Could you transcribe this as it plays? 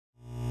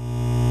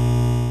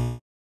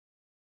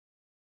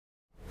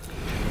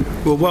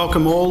We'll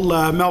welcome all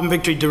Melbourne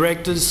Victory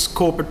directors,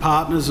 corporate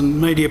partners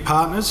and media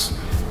partners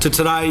to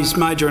today's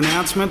major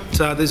announcement.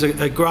 There's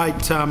a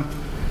great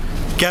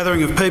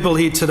gathering of people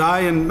here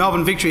today, and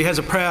Melbourne Victory has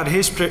a proud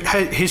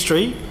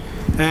history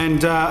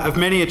and of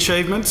many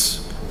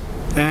achievements,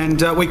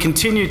 and we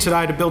continue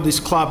today to build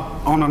this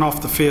club on and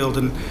off the field,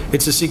 and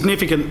it's a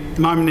significant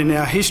moment in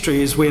our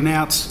history as we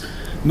announce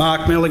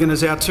Mark Milligan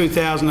as our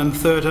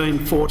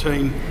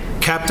 2013-14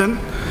 captain.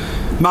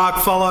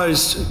 Mark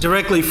follows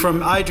directly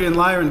from Adrian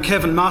Layer and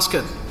Kevin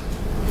Muscat,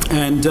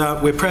 and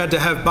we're proud to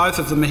have both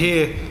of them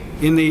here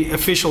in the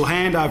official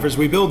handover as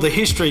we build the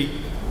history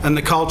and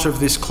the culture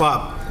of this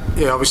club.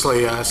 Yeah,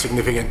 obviously a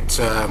significant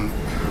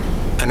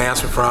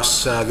announcement for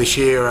us this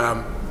year.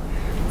 At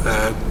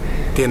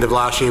the end of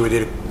last year we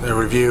did a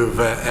review of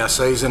our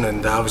season,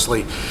 and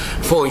obviously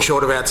falling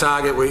short of our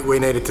target, we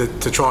needed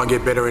to try and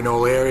get better in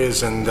all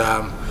areas, and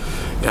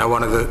you know,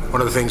 one of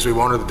the things we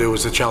wanted to do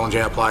was to challenge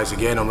our players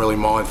again. I'm really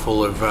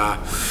mindful of our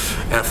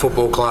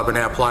football club and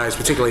our players,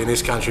 particularly in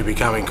this country,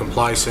 becoming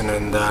complacent,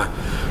 and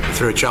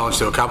threw a challenge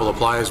to a couple of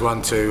players.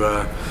 One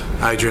to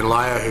Adrian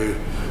Layer, who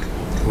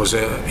was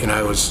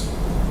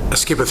a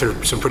skipper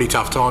through some pretty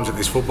tough times at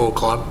this football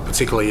club,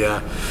 particularly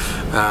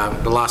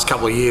the last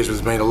couple of years.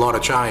 There's been a lot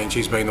of change.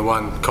 He's been the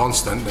one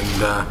constant,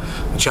 and the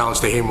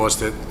challenge to him was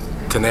to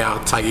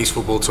now take his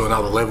football to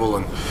another level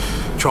and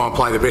try and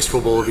play the best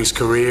football of his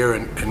career,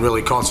 and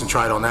really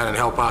concentrate on that and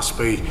help us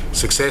be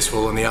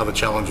successful. And the other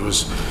challenge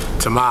was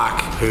to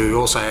Mark, who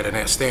also had an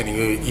outstanding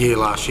year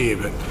last year,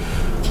 but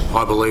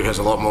I believe has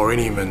a lot more in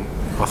him, and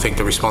I think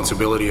the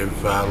responsibility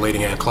of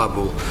leading our club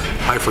will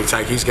hopefully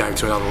take his game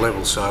to another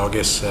level. So I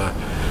guess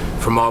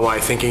from my way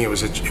of thinking, it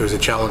was a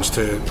challenge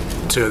to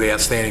two of the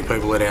outstanding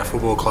people at our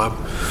football club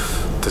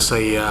to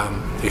see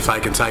if they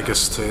can take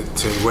us to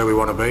where we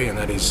want to be, and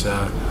that is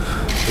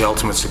the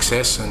ultimate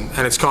success.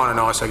 And it's kind of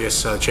nice, I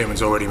guess,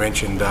 Chairman's already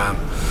mentioned, I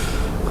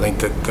think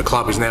that the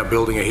club is now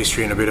building a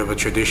history and a bit of a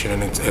tradition,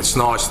 and it's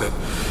nice that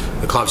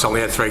the club's only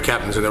had 3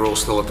 captains and they're all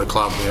still at the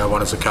club. You know,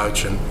 one as a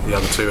coach and the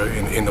other 2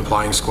 in the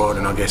playing squad,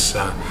 and I guess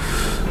you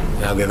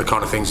know, they're the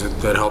kind of things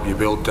that help you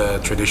build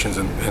traditions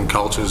and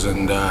cultures,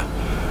 and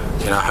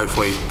you know,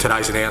 hopefully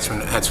today's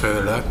announcement adds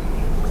further to that.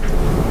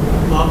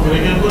 Mark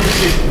Milligan, what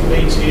does it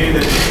mean to you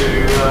then to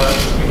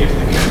get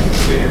the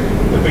captaincy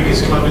of the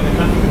biggest club in the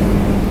country?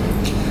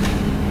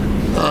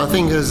 I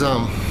think as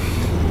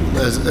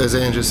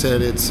Andrew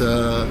said, it's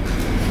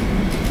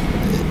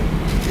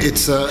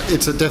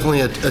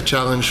definitely a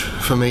challenge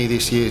for me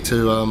this year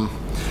to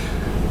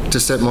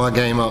set my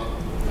game up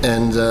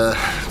and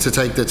to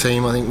take the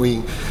team. I think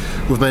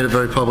we've made it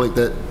very public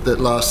that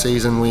last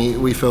season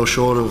we fell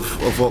short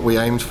of what we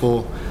aimed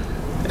for,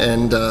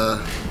 and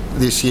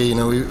this year, you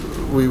know,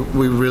 we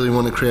really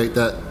want to create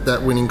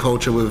that winning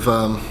culture with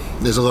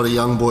there's a lot of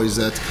young boys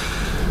that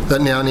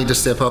now need to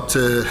step up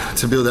to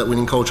build that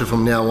winning culture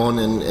from now on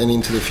and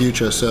into the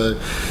future. So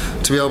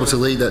to be able to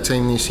lead that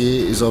team this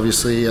year is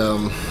obviously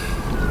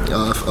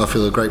I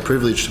feel a great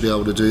privilege to be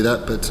able to do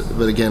that,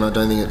 but again, I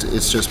don't think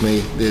it's just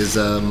me. There's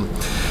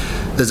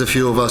a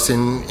few of us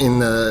in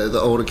the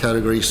older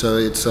category, so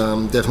it's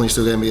definitely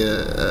still going to be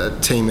a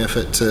team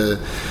effort to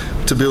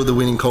build the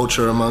winning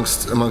culture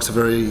amongst a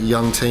very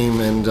young team,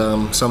 and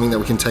something that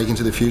we can take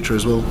into the future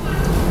as well.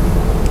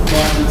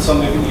 Is it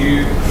something that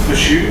you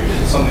pursued?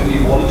 Is it something that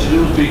you wanted to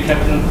do, was be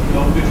captain of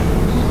Melbourne Victory?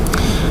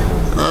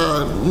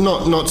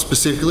 Not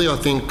specifically. I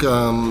think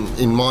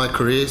in my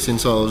career,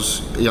 since I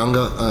was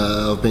younger,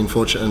 I've been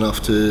fortunate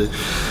enough to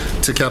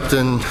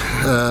captain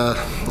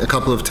a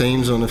couple of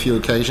teams on a few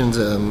occasions,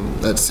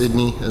 at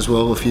Sydney as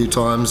well a few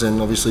times,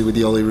 and obviously with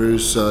the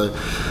Olyroos. So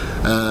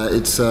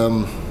it's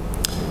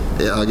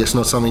yeah, I guess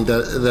not something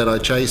that I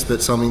chased,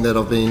 but something that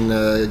I've been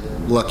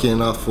lucky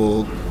enough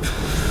or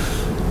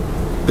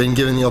been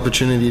given the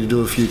opportunity to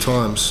do a few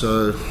times.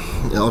 So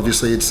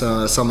obviously it's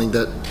something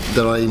that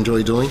I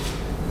enjoy doing,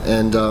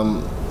 and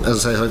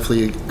as I say,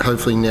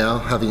 hopefully now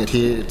having it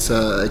here,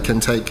 it can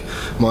take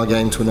my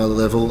game to another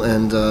level,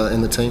 and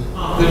the team.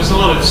 There was a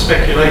lot of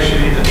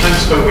speculation in the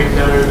transfer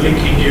window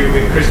linking you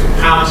with Crystal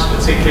Palace,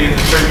 particularly in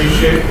the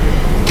Premiership.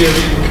 Deal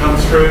didn't come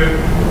through.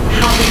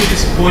 How big a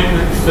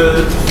disappointment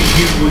for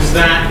you was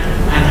that,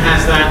 and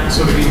has that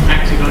sort of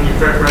impacted on your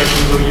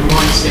preparations or your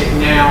mindset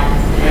now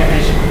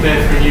as you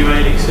prepare for a new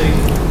A-League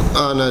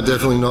season? No,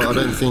 definitely not. I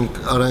don't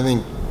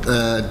think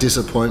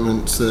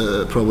disappointment's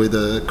probably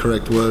the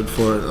correct word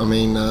for it. I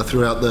mean,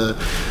 throughout the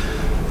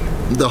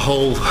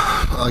whole,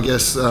 I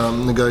guess,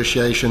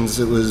 negotiations,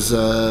 it was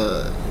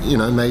you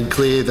know, made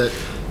clear that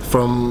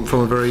from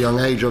a very young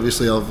age,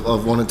 obviously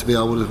I've wanted to be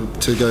able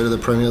to go to the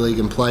Premier League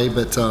and play,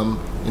 but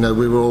you know,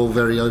 we were all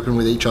very open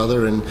with each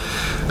other, and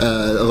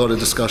a lot of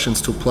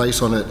discussions took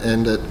place on it,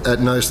 and at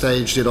no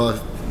stage did I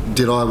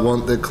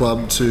want the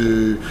club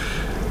to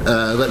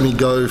let me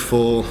go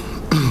for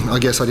I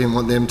guess I didn't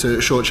want them to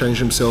shortchange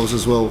themselves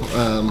as well.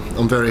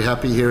 I'm very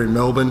happy here in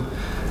Melbourne.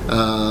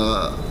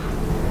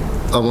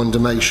 I wanted to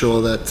make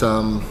sure that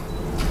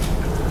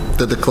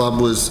that the club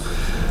was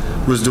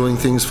was doing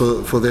things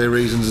for their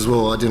reasons as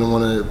well. I didn't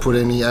want to put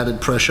any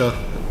added pressure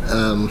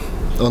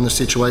on the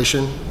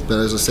situation, but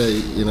as I say,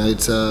 you know,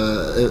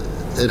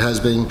 it has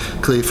been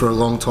clear for a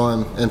long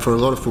time, and for a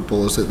lot of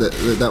footballers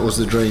that was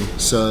the dream.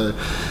 So,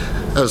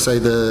 as I say,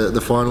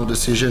 the final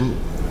decision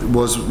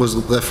was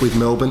left with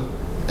Melbourne,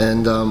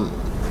 and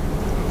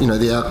you know,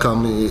 the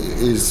outcome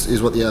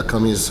is what the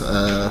outcome is.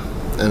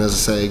 And as I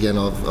say again,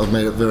 I've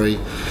made it very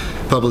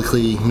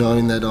publicly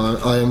known that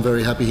I am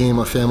very happy here.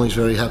 My family's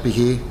very happy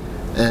here,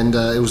 and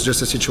it was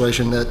just a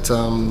situation that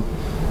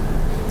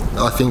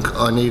I think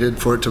I needed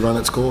for it to run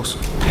its course.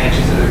 And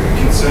is it a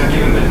concern,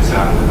 given that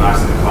the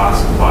most of the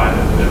class of player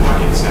that might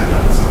get snapped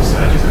up at some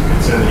stage, is it a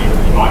concern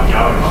that you might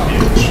go and might be a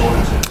bit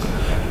shorter term?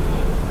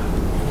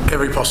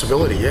 Every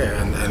possibility,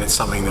 yeah, and it's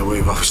something that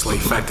we've obviously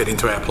factored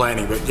into our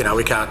planning. But you know,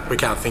 we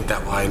can't think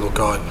that way. Look,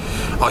 I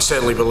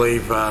certainly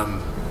believe, you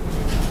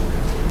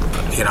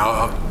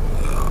know,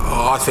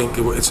 I think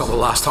it's not the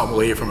last time we'll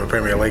hear from a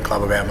Premier League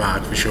club about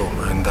Mark, for sure.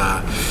 And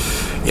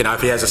you know,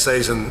 if he has a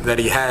season that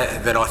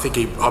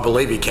I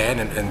believe he can,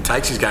 and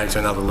takes his game to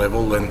another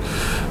level, then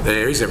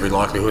there is every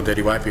likelihood that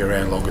he won't be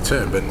around longer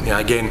term. But you know,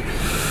 again,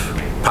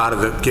 part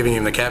of giving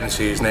him the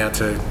captaincy is now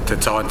to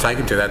try and take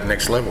him to that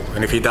next level.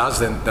 And if he does,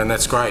 then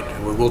that's great.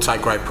 We'll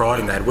take great pride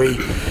in that. We,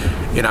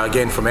 you know,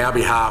 again, from our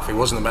behalf, it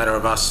wasn't a matter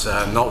of us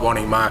not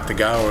wanting Mark to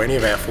go or any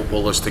of our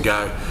footballers to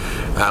go.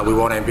 We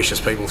want ambitious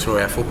people through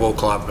our football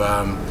club.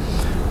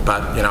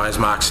 But you know, as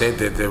Mark said,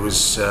 there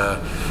was a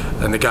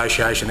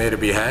negotiation there to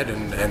be had,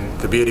 and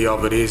the beauty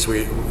of it is,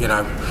 you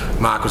know,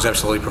 Mark was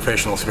absolutely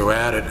professional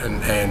throughout it,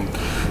 and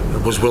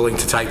was willing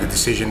to take the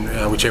decision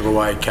whichever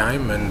way it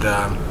came. And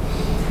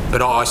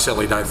but I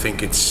certainly don't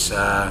think it's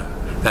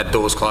that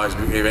door's closed.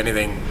 If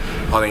anything,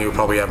 I think you'll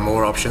probably have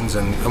more options,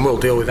 and we'll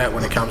deal with that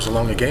when it comes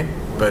along again.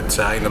 But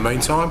in the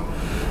meantime,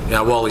 you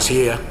know, while he's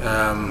here,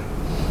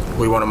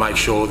 we want to make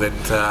sure that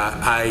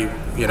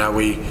you know,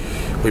 we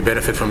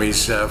benefit from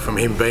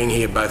him being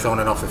here, both on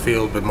and off the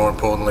field. But more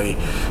importantly,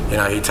 you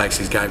know, he takes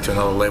his game to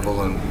another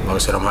level. And like I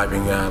said, I'm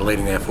hoping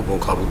leading our football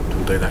club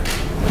will do that.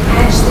 And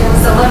there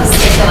was a lot of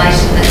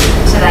speculation that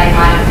today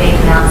might have been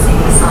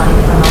announcing the signing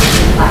of a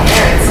non-player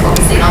player. It's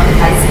obviously not the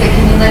case, but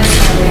can you let us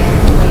know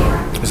where you're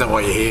at? Is that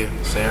why you're here,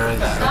 Sarah?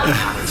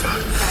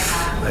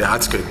 Yeah,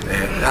 that's good.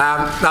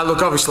 Yeah. No,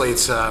 look, obviously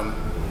it's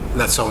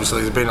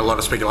there's been a lot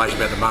of speculation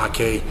about the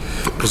marquee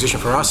position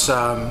for us.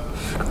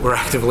 We're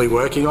actively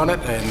working on it,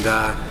 and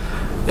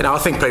you know, I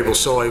think people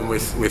saw him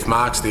with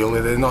Mark's deal.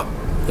 They're not,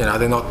 you know,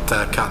 they're not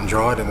cut and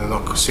dried, and they're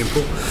not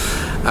simple.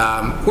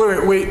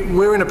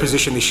 We're in a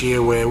position this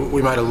year where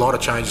we made a lot of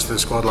changes to the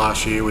squad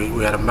last year.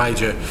 We had a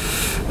major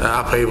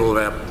upheaval of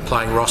our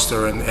playing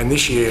roster, and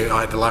this year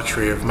I had the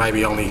luxury of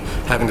maybe only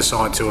having to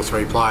sign 2 or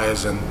 3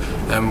 players, and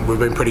we've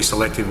been pretty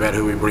selective about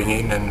who we bring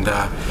in, and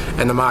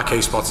the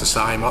marquee spot's the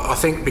same. I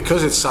think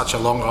because it's such a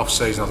long off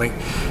season, I think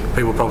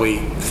people probably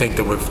think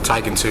that we've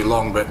taken too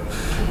long, but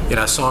you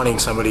know, signing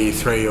somebody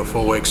 3 or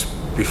 4 weeks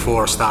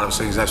before a start of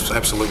season is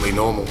absolutely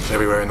normal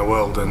everywhere in the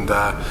world. And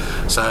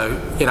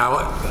so, you know,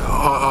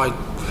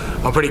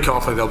 I'm pretty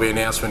confident there'll be an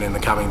announcement in the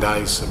coming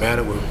days about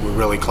it. We're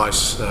really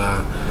close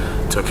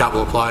to a couple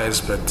of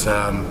players, but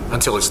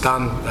until it's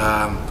done,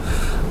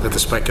 let the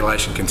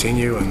speculation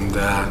continue. And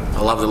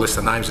I love the list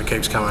of names that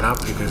keeps coming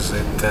up, because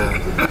it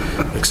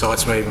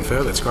excites me even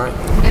further. It's great.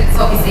 It's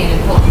obviously an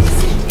important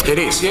decision. It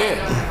is, yeah.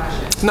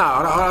 No,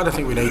 I don't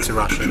think we need to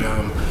rush it.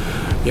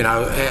 You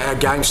know, our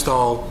game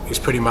style is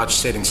pretty much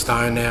set in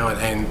stone now,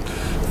 and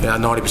you know,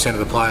 90% of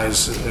the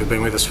players have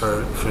been with us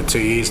for 2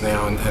 years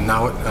now and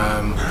know it.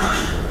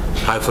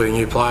 Hopefully the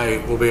new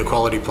player will be a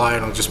quality player,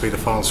 and it'll just be the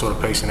final sort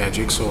of piece in our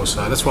jigsaw.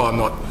 So that's why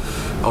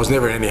I was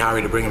never in any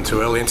hurry to bring him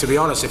too early. And to be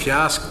honest, if you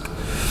ask,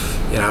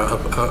 you know,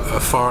 a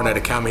foreigner to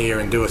come here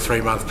and do a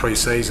 3-month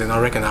pre-season, I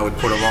reckon they would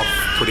put him off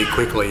pretty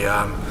quickly.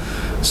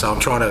 So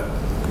I'm trying to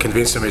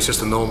convince them it's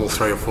just a normal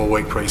 3 or 4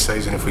 week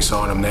pre-season if we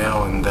sign them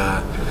now, and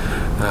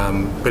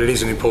but it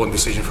is an important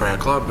decision for our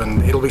club,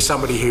 and it'll be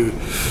somebody who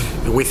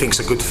we think's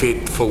a good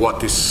fit for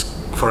what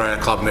our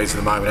club needs at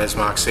the moment. As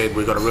Mark said,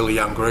 we've got a really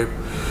young group.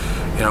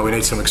 You know, we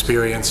need some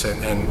experience,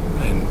 and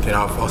you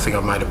know, I think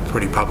I've made it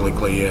pretty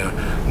publicly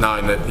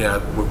known that, you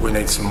know, we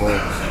need some more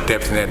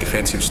depth in our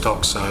defensive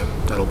stock. So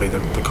that'll be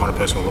the kind of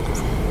person we're looking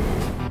for.